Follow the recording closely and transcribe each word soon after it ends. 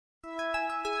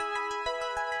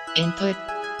Input,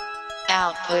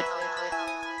 output.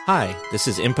 Hi, this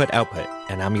is Input Output,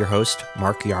 and I'm your host,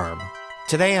 Mark Yarm.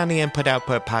 Today on the Input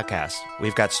Output podcast,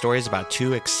 we've got stories about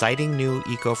two exciting new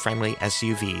eco-friendly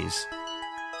SUVs.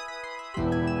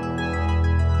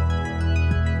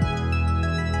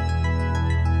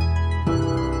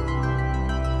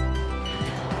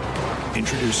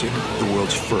 Introducing the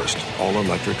world's first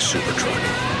all-electric super truck,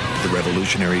 the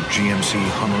revolutionary GMC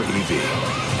Hummer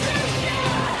EV.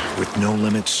 With no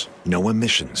limits, no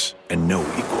emissions, and no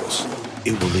equals,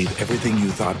 it will leave everything you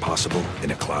thought possible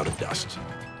in a cloud of dust.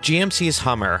 GMC's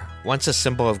Hummer, once a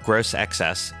symbol of gross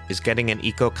excess, is getting an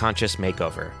eco-conscious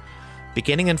makeover.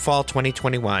 Beginning in fall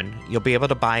 2021, you'll be able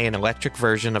to buy an electric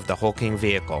version of the hulking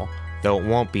vehicle, though it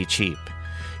won't be cheap.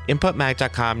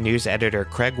 InputMag.com news editor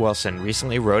Craig Wilson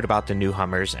recently wrote about the new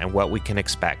Hummers and what we can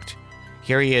expect.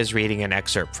 Here he is reading an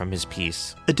excerpt from his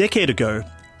piece. A decade ago,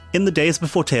 in the days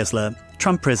before Tesla,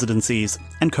 Trump presidencies,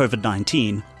 and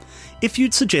COVID-19, if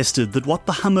you'd suggested that what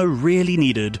the Hummer really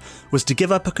needed was to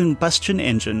give up a combustion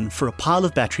engine for a pile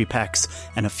of battery packs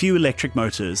and a few electric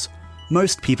motors,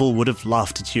 most people would have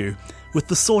laughed at you, with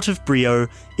the sort of brio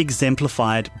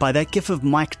exemplified by that gif of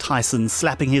Mike Tyson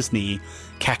slapping his knee,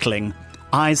 cackling,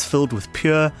 eyes filled with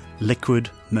pure,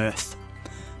 liquid mirth.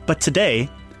 But today,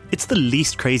 it's the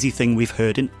least crazy thing we've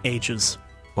heard in ages.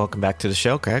 Welcome back to the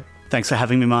show, Craig. Thanks for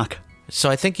having me, Mark. So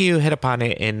I think you hit upon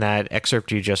it in that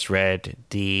excerpt you just read,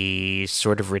 the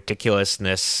sort of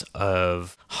ridiculousness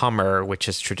of Hummer, which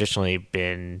has traditionally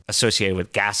been associated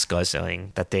with gas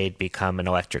guzzling, that they'd become an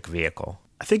electric vehicle.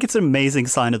 I think it's an amazing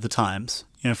sign of the times.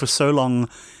 You know, for so long,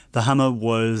 the Hummer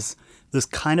was this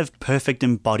kind of perfect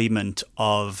embodiment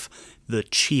of the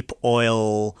cheap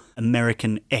oil,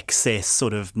 American excess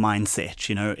sort of mindset.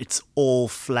 You know, it's all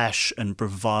flash and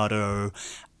bravado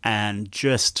and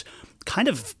just kind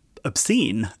of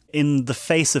obscene in the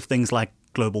face of things like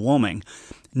global warming.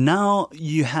 Now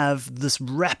you have this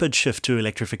rapid shift to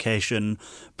electrification,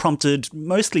 prompted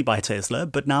mostly by Tesla,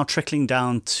 but now trickling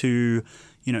down to,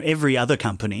 you know, every other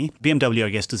company. BMW, I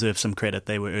guess, deserves some credit.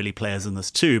 They were early players in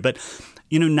this too. But,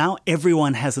 you know, now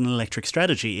everyone has an electric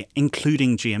strategy,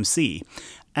 including GMC.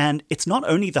 And it's not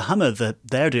only the Hummer that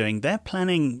they're doing, they're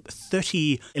planning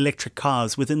 30 electric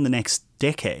cars within the next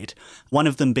decade, one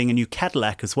of them being a new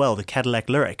Cadillac as well, the Cadillac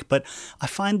Lyriq. But I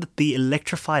find that the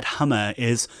electrified Hummer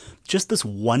is just this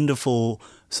wonderful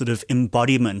sort of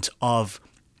embodiment of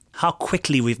how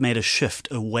quickly we've made a shift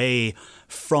away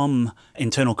from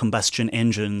internal combustion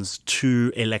engines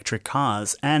to electric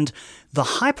cars. And the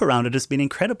hype around it has been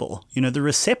incredible. You know, the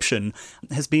reception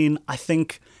has been, I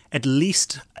think, at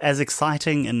least as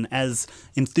exciting and as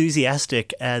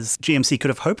enthusiastic as GMC could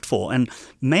have hoped for, and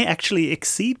may actually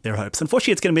exceed their hopes.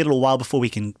 Unfortunately, it's going to be a little while before we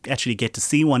can actually get to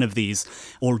see one of these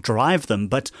or drive them,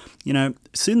 but, you know,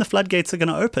 soon the floodgates are going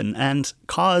to open, and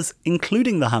cars,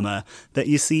 including the Hummer, that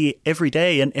you see every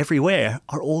day and everywhere,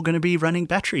 are all going to be running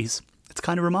batteries. It's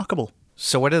kind of remarkable.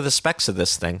 So what are the specs of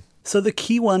this thing? So the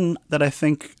key one that I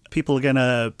think people are going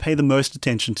to pay the most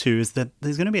attention to is that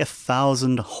there's going to be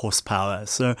 1,000 horsepower.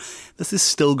 So this is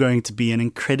still going to be an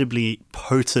incredibly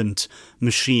potent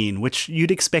machine, which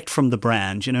you'd expect from the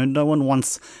brand. You know, no one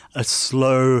wants a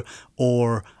slow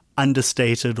or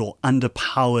understated or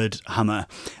underpowered Hummer.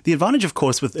 The advantage, of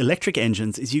course, with electric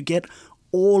engines is you get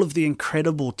all of the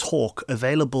incredible torque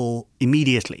available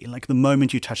immediately, like the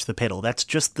moment you touch the pedal. That's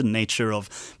just the nature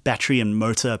of battery and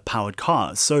motor powered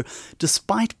cars. So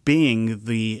despite being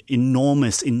the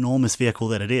enormous vehicle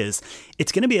that it is,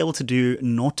 it's going to be able to do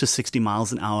 0 to 60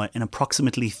 miles an hour in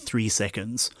approximately 3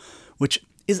 seconds, which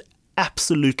is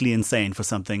absolutely insane for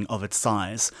something of its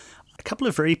size. A couple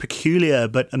of very peculiar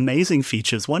but amazing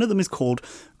features. One of them is called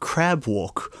crab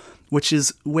walk, which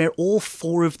is where all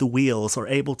 4 of the wheels are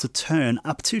able to turn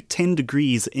up to 10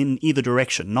 degrees in either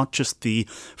direction, not just the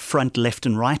front left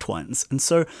and right ones. And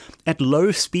so at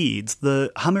low speeds,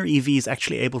 the Hummer EV is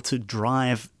actually able to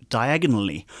drive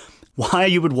diagonally. Why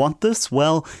you would want this?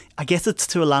 Well, I guess it's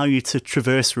to allow you to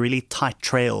traverse really tight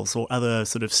trails or other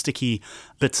sort of sticky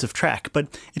bits of track. But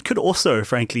it could also,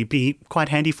 frankly, be quite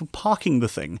handy for parking the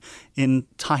thing in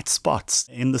tight spots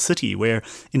in the city where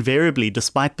invariably,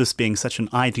 despite this being such an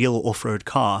ideal off-road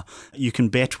car, you can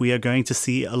bet we are going to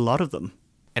see a lot of them.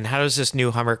 And how does this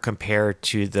new Hummer compare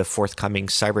to the forthcoming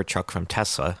Cybertruck from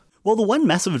Tesla? Well, the one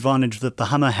massive advantage that the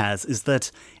Hummer has is that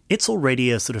it's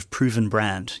already a sort of proven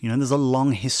brand. You know, there's a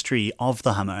long history of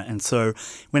the Hummer. And so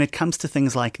when it comes to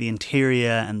things like the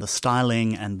interior and the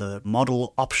styling and the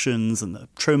model options and the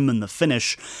trim and the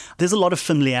finish, there's a lot of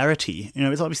familiarity. You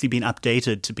know, it's obviously been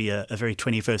updated to be a very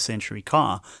 21st century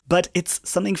car, but it's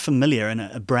something familiar and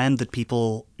a brand that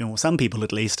people, you know, some people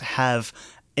at least, have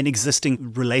an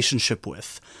existing relationship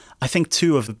with. I think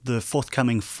too of the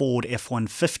forthcoming Ford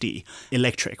F-150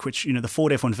 electric, which, the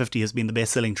Ford F-150 has been the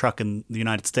best-selling truck in the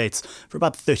United States for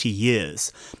about 30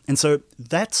 years. And so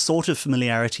that sort of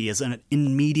familiarity is an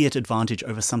immediate advantage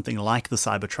over something like the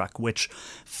Cybertruck, which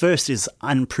first is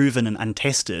unproven and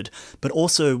untested, but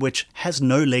also which has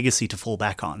no legacy to fall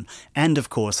back on. And of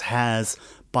course has,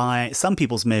 by some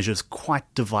people's measures, quite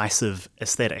divisive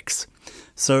aesthetics.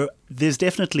 So there's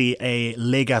definitely a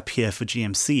leg up here for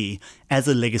GMC as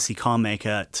a legacy car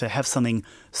maker to have something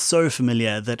so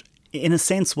familiar that in a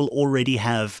sense will already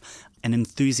have an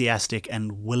enthusiastic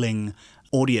and willing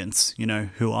audience,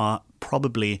 who are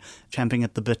probably champing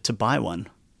at the bit to buy one.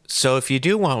 So if you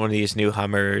do want one of these new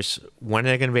Hummers, when are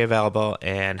they going to be available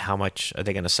and how much are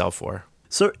they going to sell for?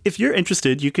 So if you're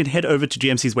interested, you can head over to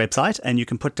GMC's website and you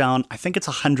can put down, I think it's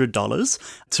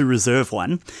 $100 to reserve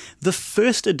one. The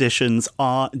first editions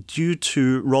are due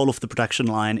to roll off the production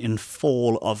line in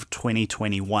fall of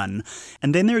 2021.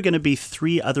 And then there are going to be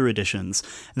 3 other editions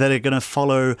that are going to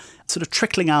follow, sort of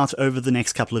trickling out over the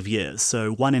next couple of years.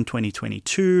 So one in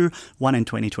 2022, one in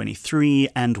 2023,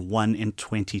 and one in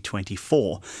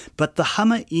 2024. But the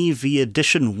Hummer EV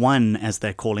Edition 1, as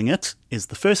they're calling it, is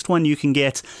the first one you can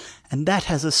get. And that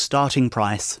has a starting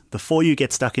price, before you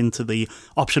get stuck into the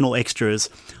optional extras,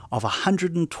 of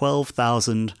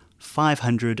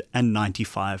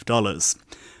 $112,595.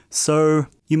 So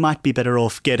you might be better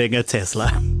off getting a Tesla.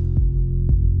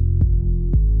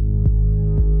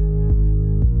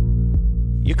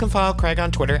 You can follow Craig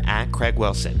on Twitter at Craig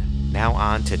Wilson. Now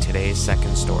on to today's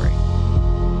second story.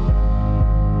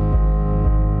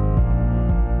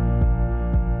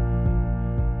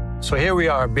 So here we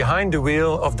are behind the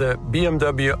wheel of the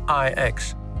BMW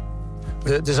iX.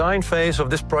 The design phase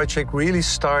of this project really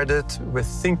started with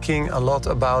thinking a lot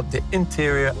about the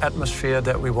interior atmosphere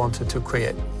that we wanted to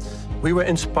create. We were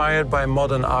inspired by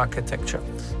modern architecture.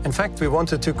 In fact, we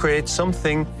wanted to create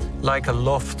something like a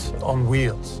loft on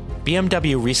wheels.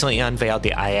 BMW recently unveiled the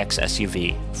iX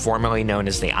SUV, formerly known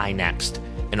as the iNext,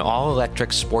 an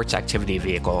all-electric sports activity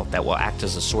vehicle that will act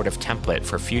as a sort of template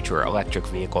for future electric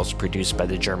vehicles produced by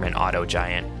the German auto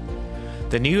giant.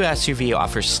 The new SUV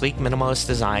offers sleek minimalist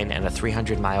design and a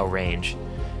 300-mile range.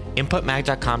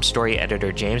 InputMag.com story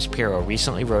editor James Pirro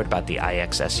recently wrote about the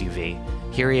iX SUV.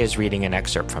 Here he is reading an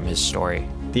excerpt from his story.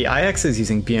 The iX is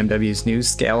using BMW's new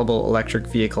scalable electric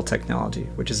vehicle technology,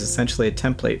 which is essentially a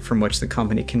template from which the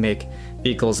company can make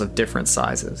vehicles of different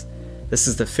sizes. This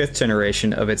is the 5th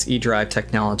generation of its eDrive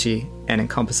technology and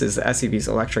encompasses the SUV's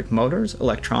electric motors,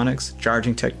 electronics,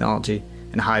 charging technology,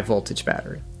 and high-voltage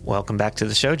battery. Welcome back to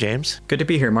the show, James. Good to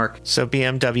be here, Mark. So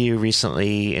BMW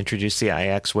recently introduced the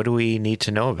iX. What do we need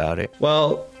to know about it?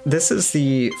 Well, this is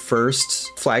the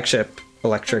first flagship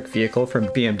electric vehicle from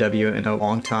BMW in a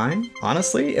long time.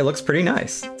 Honestly, it looks pretty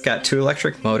nice. It's got 2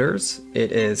 electric motors.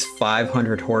 It is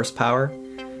 500 horsepower.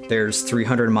 There's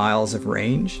 300 miles of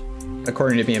range.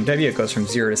 According to BMW, it goes from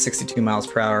 0 to 62 miles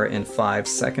per hour in 5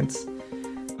 seconds.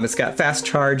 It's got fast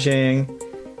charging,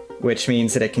 which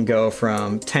means that it can go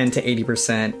from 10 to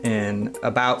 80% in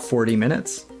about 40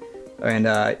 minutes, and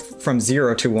from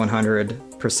 0 to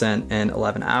 100% in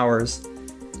 11 hours.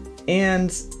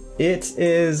 And it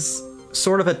is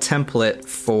sort of a template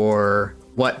for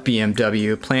what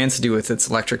BMW plans to do with its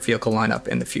electric vehicle lineup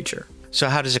in the future. So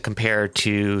how does it compare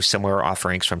to similar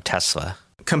offerings from Tesla?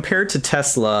 Compared to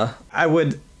Tesla, I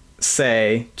would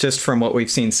say, just from what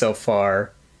we've seen so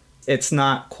far, it's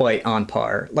not quite on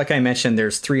par. Like I mentioned,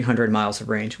 there's 300 miles of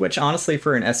range, which honestly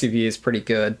for an SUV is pretty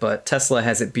good, but Tesla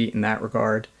has it beat in that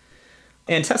regard.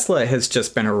 And Tesla has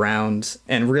just been around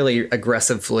and really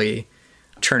aggressively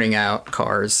churning out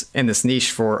cars in this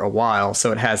niche for a while,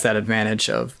 so it has that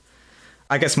advantage of,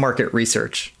 I guess, market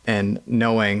research and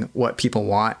knowing what people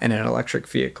want in an electric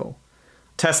vehicle.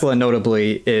 Tesla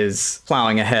notably is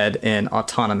plowing ahead in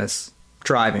autonomous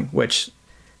driving, which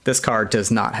this car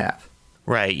does not have.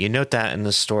 Right. You note that in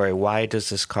the story. Why does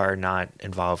this car not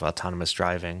involve autonomous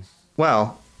driving?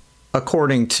 Well,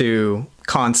 according to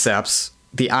concepts,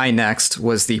 the iNext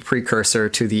was the precursor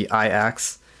to the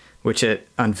iX, which it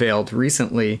unveiled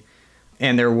recently.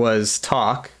 And there was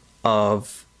talk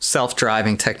of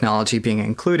self-driving technology being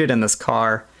included in this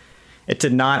car. It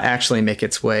did not actually make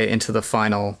its way into the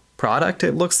final product,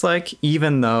 it looks like,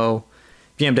 even though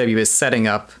BMW is setting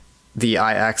up the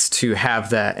iX to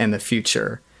have that in the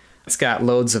future. It's got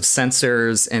loads of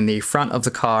sensors in the front of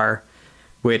the car,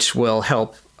 which will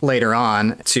help later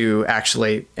on to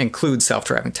actually include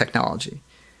self-driving technology.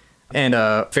 And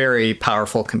a very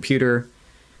powerful computer,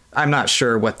 I'm not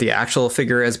sure what the actual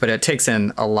figure is, but it takes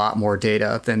in a lot more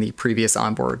data than the previous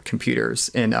onboard computers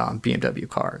in BMW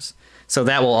cars. So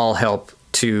that will all help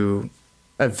to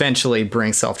eventually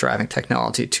bring self-driving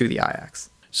technology to the iX.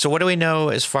 So what do we know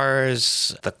as far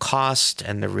as the cost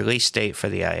and the release date for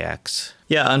the iX?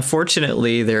 Yeah,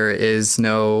 unfortunately, there is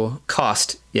no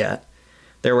cost yet.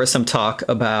 There was some talk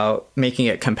about making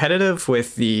it competitive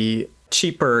with the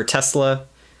cheaper Tesla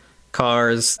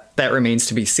cars. That remains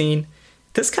to be seen.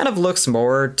 This kind of looks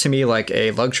more to me like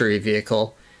a luxury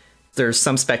vehicle. There's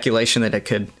some speculation that it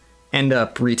could end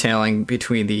up retailing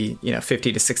between the $50,000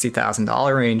 to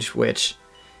 $60,000 range, which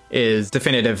is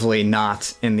definitively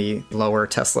not in the lower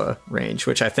Tesla range,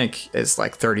 which I think is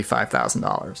like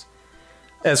 $35,000.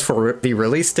 As for the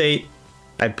release date,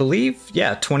 I believe,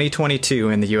 2022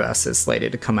 in the US is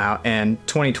slated to come out, and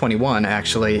 2021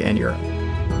 actually in Europe.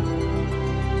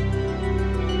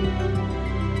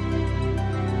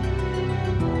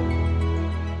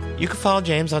 You can follow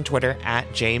James on Twitter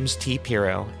at James T.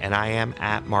 Pirro, and I am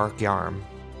at Mark Yarm.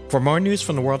 For more news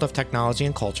from the world of technology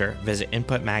and culture, visit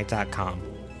inputmag.com.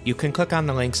 You can click on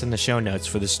the links in the show notes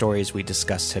for the stories we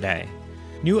discussed today.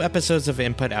 New episodes of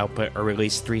Input Output are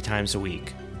released 3 times a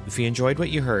week. If you enjoyed what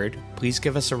you heard, please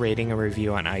give us a rating and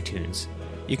review on iTunes.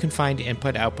 You can find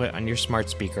Input Output on your smart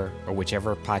speaker or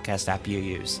whichever podcast app you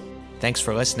use. Thanks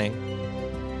for listening.